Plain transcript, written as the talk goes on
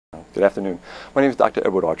Good afternoon. My name is Dr.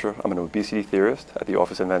 Edward Archer. I'm an obesity theorist at the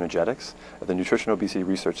Office of Nongenetics at the Nutrition Obesity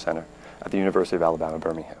Research Center at the University of Alabama,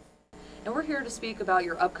 Birmingham. And we're here to speak about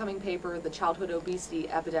your upcoming paper, The Childhood Obesity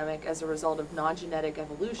Epidemic as a Result of Nongenetic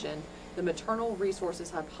Evolution, the Maternal Resources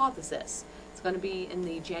Hypothesis. It's going to be in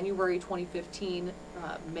the January 2015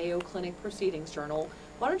 Mayo Clinic Proceedings Journal.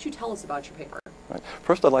 Why don't you tell us about your paper? Right.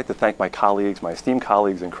 First, I'd like to thank my colleagues, my esteemed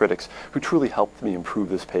colleagues and critics who truly helped me improve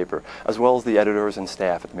this paper, as well as the editors and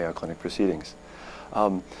staff at the Mayo Clinic Proceedings.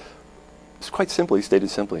 It's quite simply, stated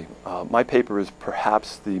simply, my paper is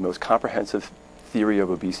perhaps the most comprehensive theory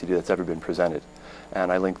of obesity that's ever been presented.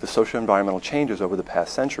 And I link the socio-environmental changes over the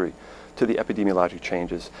past century to the epidemiologic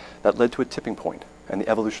changes that led to a tipping point and the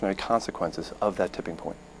evolutionary consequences of that tipping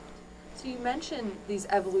point. So you mentioned these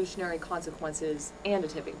evolutionary consequences and a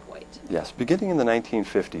tipping point. Yes, beginning in the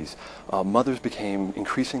 1950s, mothers became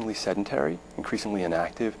increasingly sedentary, increasingly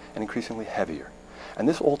inactive, and increasingly heavier. And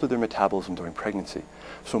this altered their metabolism during pregnancy.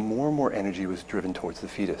 So more and more energy was driven towards the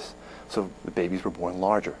fetus. So the babies were born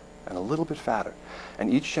larger and a little bit fatter.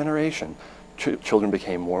 And each generation, children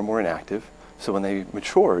became more and more inactive. So when they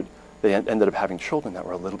matured, they ended up having children that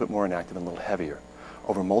were a little bit more inactive and a little heavier.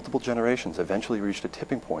 Over multiple generations, eventually reached a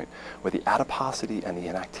tipping point where the adiposity and the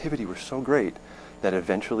inactivity were so great that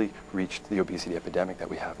eventually reached the obesity epidemic that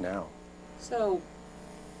we have now. So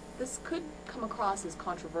this could come across as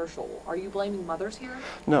controversial. Are you blaming mothers here?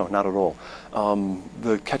 No, not at all.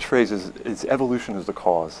 The catchphrase is evolution is the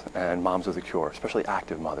cause and moms are the cure, especially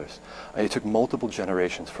active mothers. It took multiple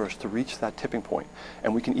generations for us to reach that tipping point,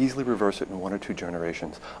 and we can easily reverse it in 1 or 2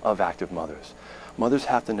 generations of active mothers. Mothers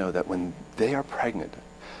have to know that when they are pregnant,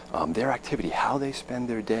 their activity, how they spend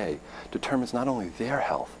their day, determines not only their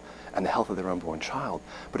health and the health of their unborn child,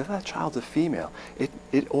 but if that child's a female,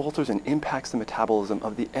 it alters and impacts the metabolism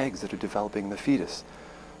of the eggs that are developing in the fetus.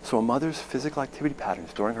 So a mother's physical activity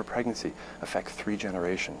patterns during her pregnancy affect 3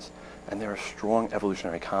 generations, and there are strong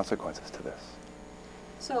evolutionary consequences to this.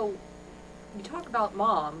 So you talk about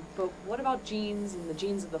mom, but what about genes and the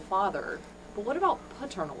genes of the father? But what about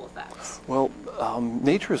paternal effects? Well,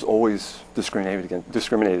 nature has always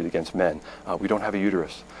discriminated against men. We don't have a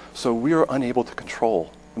uterus, so we are unable to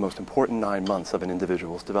control the most important 9 months of an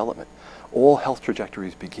individual's development. All health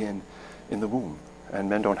trajectories begin in the womb, and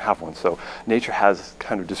men don't have one, so nature has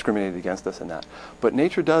kind of discriminated against us in that. But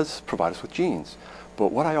nature does provide us with genes.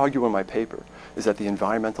 But what I argue in my paper is that the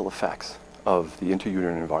environmental effects of the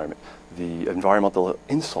intrauterine environment, the environmental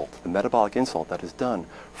insult, the metabolic insult that is done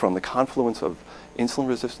from the confluence of insulin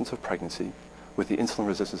resistance of pregnancy with the insulin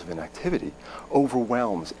resistance of inactivity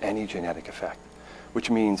overwhelms any genetic effect, which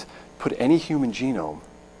means put any human genome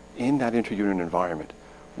in that intrauterine environment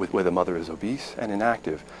where the mother is obese and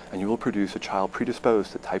inactive, and you will produce a child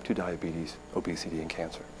predisposed to type 2 diabetes, obesity, and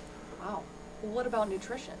cancer. Wow. Well, what about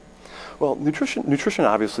nutrition? Well, nutrition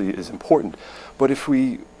obviously is important, but if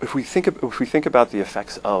we think about the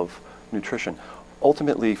effects of nutrition,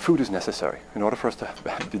 ultimately food is necessary. In order for us to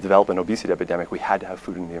develop an obesity epidemic, we had to have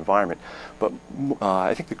food in the environment. But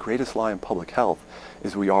I think the greatest lie in public health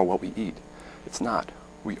is we are what we eat. It's not.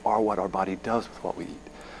 We are what our body does with what we eat.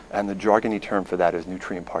 And the jargony term for that is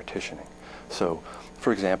nutrient partitioning. So,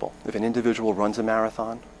 for example, if an individual runs a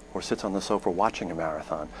marathon or sits on the sofa watching a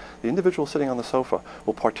marathon, the individual sitting on the sofa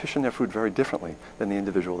will partition their food very differently than the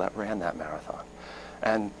individual that ran that marathon.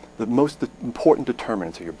 And the most important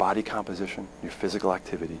determinants are your body composition, your physical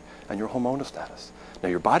activity, and your hormonal status. Now,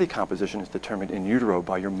 your body composition is determined in utero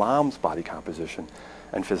by your mom's body composition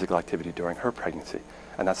and physical activity during her pregnancy,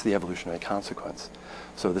 and that's the evolutionary consequence.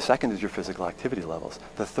 So the second is your physical activity levels.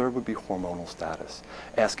 The third would be hormonal status.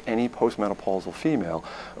 Ask any postmenopausal female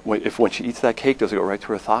if when she eats that cake, does it go right to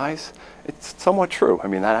her thighs? It's somewhat true. I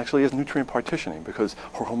mean, that actually is nutrient partitioning because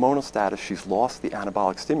her hormonal status, she's lost the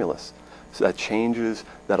anabolic stimulus. So that changes,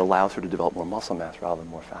 that allows her to develop more muscle mass rather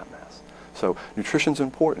than more fat mass. So nutrition's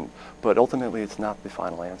important, but ultimately it's not the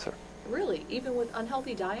final answer. Really? Even with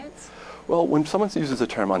unhealthy diets? Well, when someone uses the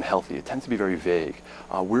term unhealthy, it tends to be very vague.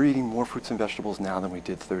 We're eating more fruits and vegetables now than we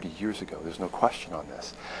did 30 years ago. There's no question on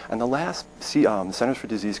this. And the last Centers for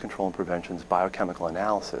Disease Control and Prevention's biochemical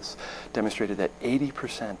analysis demonstrated that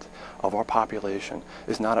 80% of our population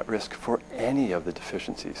is not at risk for any of the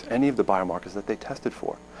deficiencies, any of the biomarkers that they tested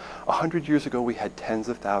for. 100 years ago, we had tens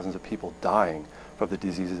of thousands of people dying from the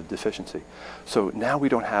diseases of deficiency. So now we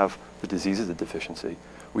don't have the diseases of deficiency.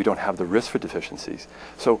 We don't have the risk for deficiencies.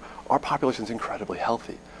 So our population is incredibly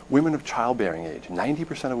healthy. Women of childbearing age,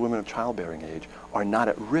 90% of women of childbearing age are not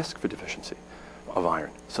at risk for deficiency. of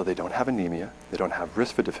iron. So they don't have anemia, they don't have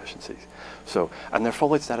risk for deficiencies. And their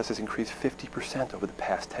folate status has increased 50% over the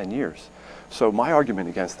past 10 years. So my argument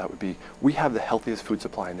against that would be, we have the healthiest food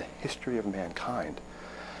supply in the history of mankind.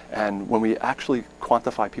 And when we actually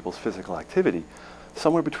quantify people's physical activity,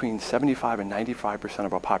 somewhere between 75 and 95%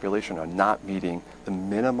 of our population are not meeting the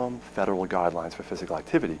minimum federal guidelines for physical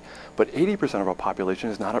activity. But 80% of our population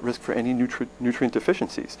is not at risk for any nutrient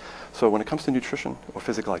deficiencies. So when it comes to nutrition or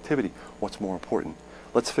physical activity, what's more important?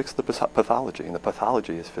 Let's fix the pathology, and the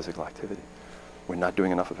pathology is physical activity. We're not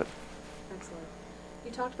doing enough of it. Excellent.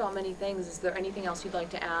 You talked about many things. Is there anything else you'd like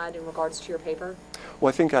to add in regards to your paper? Well,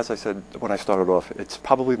 I think, as I said when I started off, it's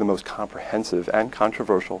probably the most comprehensive and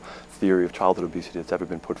controversial theory of childhood obesity that's ever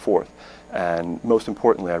been put forth. And most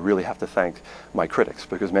importantly, I really have to thank my critics,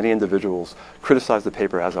 because many individuals criticized the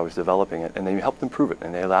paper as I was developing it, and they helped improve it,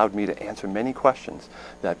 and they allowed me to answer many questions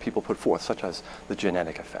that people put forth, such as the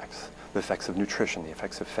genetic effects, the effects of nutrition, the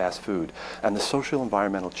effects of fast food, and the social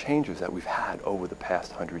environmental changes that we've had over the past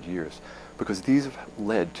 100 years. Because these have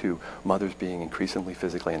led to mothers being increasingly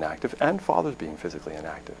physically inactive and fathers being physically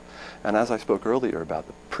inactive. And as I spoke earlier about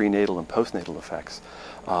the prenatal and postnatal effects,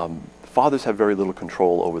 fathers have very little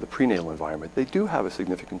control over the prenatal environment. They do have a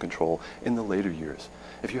significant control in the later years.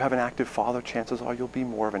 If you have an active father, chances are you'll be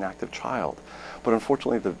more of an active child. But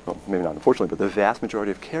unfortunately, maybe not unfortunately, but the vast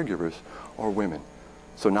majority of caregivers are women.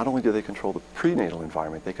 So not only do they control the prenatal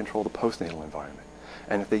environment, they control the postnatal environment.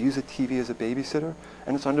 And if they use a TV as a babysitter,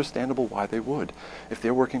 and it's understandable why they would. If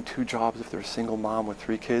they're working 2 jobs, if they're a single mom with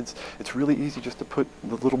 3 kids, it's really easy just to put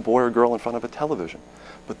the little boy or girl in front of a television.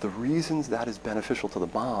 But the reasons that is beneficial to the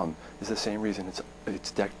mom is the same reason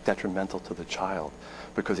it's detrimental to the child,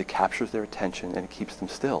 because it captures their attention and it keeps them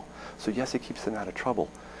still. So yes, it keeps them out of trouble,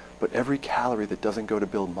 but every calorie that doesn't go to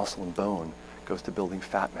build muscle and bone goes to building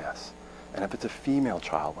fat mass. And if it's a female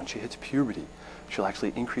child, when she hits puberty, she'll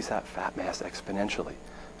actually increase that fat mass exponentially,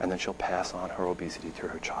 and then she'll pass on her obesity to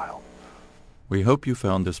her child. We hope you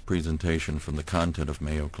found this presentation from the content of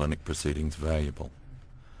Mayo Clinic Proceedings valuable.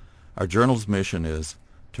 Our journal's mission is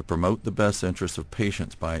to promote the best interests of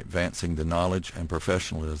patients by advancing the knowledge and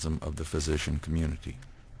professionalism of the physician community.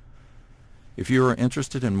 If you are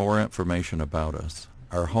interested in more information about us,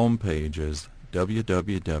 our homepage is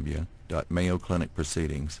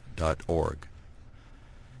www.mayoclinicproceedings.org.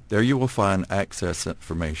 There you will find access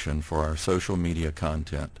information for our social media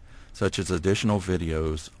content, such as additional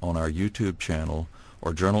videos on our YouTube channel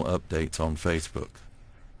or journal updates on Facebook.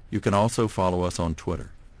 You can also follow us on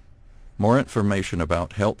Twitter. More information about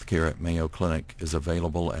healthcare at Mayo Clinic is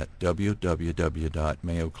available at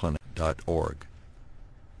www.mayoclinic.org.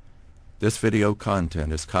 This video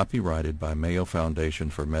content is copyrighted by Mayo Foundation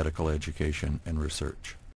for Medical Education and Research.